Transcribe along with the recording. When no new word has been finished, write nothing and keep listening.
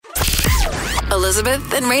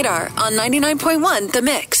Elizabeth and Radar on 99.1 The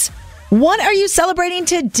Mix. What are you celebrating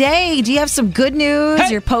today? Do you have some good news? Hey.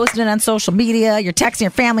 You're posting it on social media. You're texting your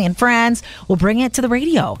family and friends. We'll bring it to the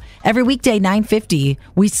radio. Every weekday, 9:50,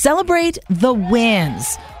 we celebrate the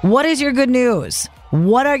wins. What is your good news?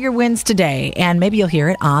 What are your wins today? And maybe you'll hear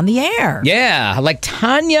it on the air. Yeah, like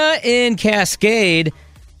Tanya in Cascade.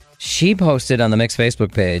 She posted on the Mix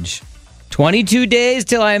Facebook page, 22 days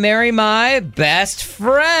till I marry my best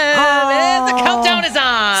friend. And the countdown is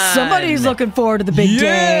on. Somebody's looking forward to the big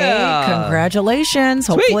day. Congratulations.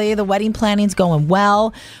 Sweet. Hopefully the wedding planning's going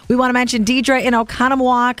well. We want to mention Deidre in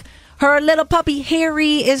Oconomowoc. Her little puppy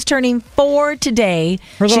Harry is turning 4 today.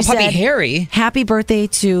 Her little She puppy said, Harry. Happy birthday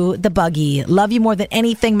to the buggy. Love you more than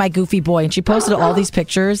anything, my goofy boy. And she posted all these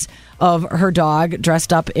pictures of her dog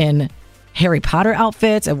dressed up in Harry Potter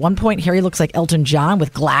outfits. At one point, Harry looks like Elton John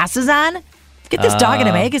with glasses on. Get this dog in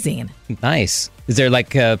a magazine. Nice. Is there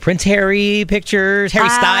like Prince Harry pictures, Harry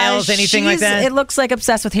Styles, anything like that? It looks like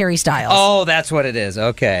obsessed with Harry Styles. Oh, that's what it is.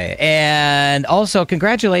 Okay. And also,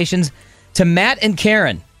 congratulations to Matt and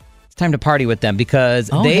Karen. It's time to party with them because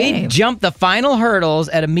they jumped the final hurdles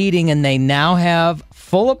at a meeting and they now have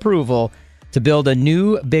full approval to build a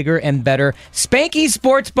new, bigger, and better Spanky's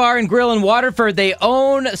Sports Bar and Grill in Waterford. They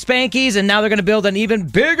own Spanky's, and now they're going to build an even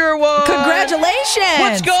bigger one. Congratulations.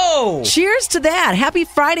 Let's go. Cheers to that. Happy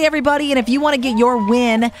Friday, everybody. And if you want to get your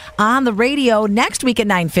win on the radio next week at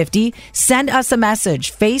 9:50, send us a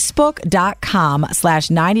message.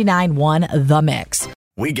 Facebook.com/991TheMix.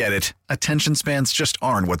 We get it. Attention spans just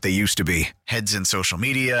aren't what they used to be. Heads in social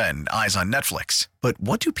media and eyes on Netflix. But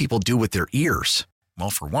what do people do with their ears? Well,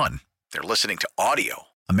 for one, they're listening to audio.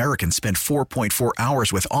 Americans spend 4.4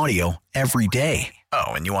 hours with audio every day. Oh,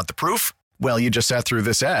 and you want the proof? Well, you just sat through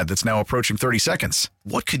this ad that's now approaching 30 seconds.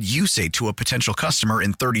 What could you say to a potential customer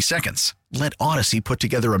in 30 seconds? Let Odyssey put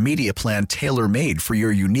together a media plan tailor-made for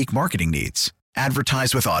your unique marketing needs.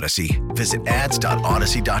 Advertise with Odyssey. Visit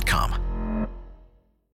ads.odyssey.com.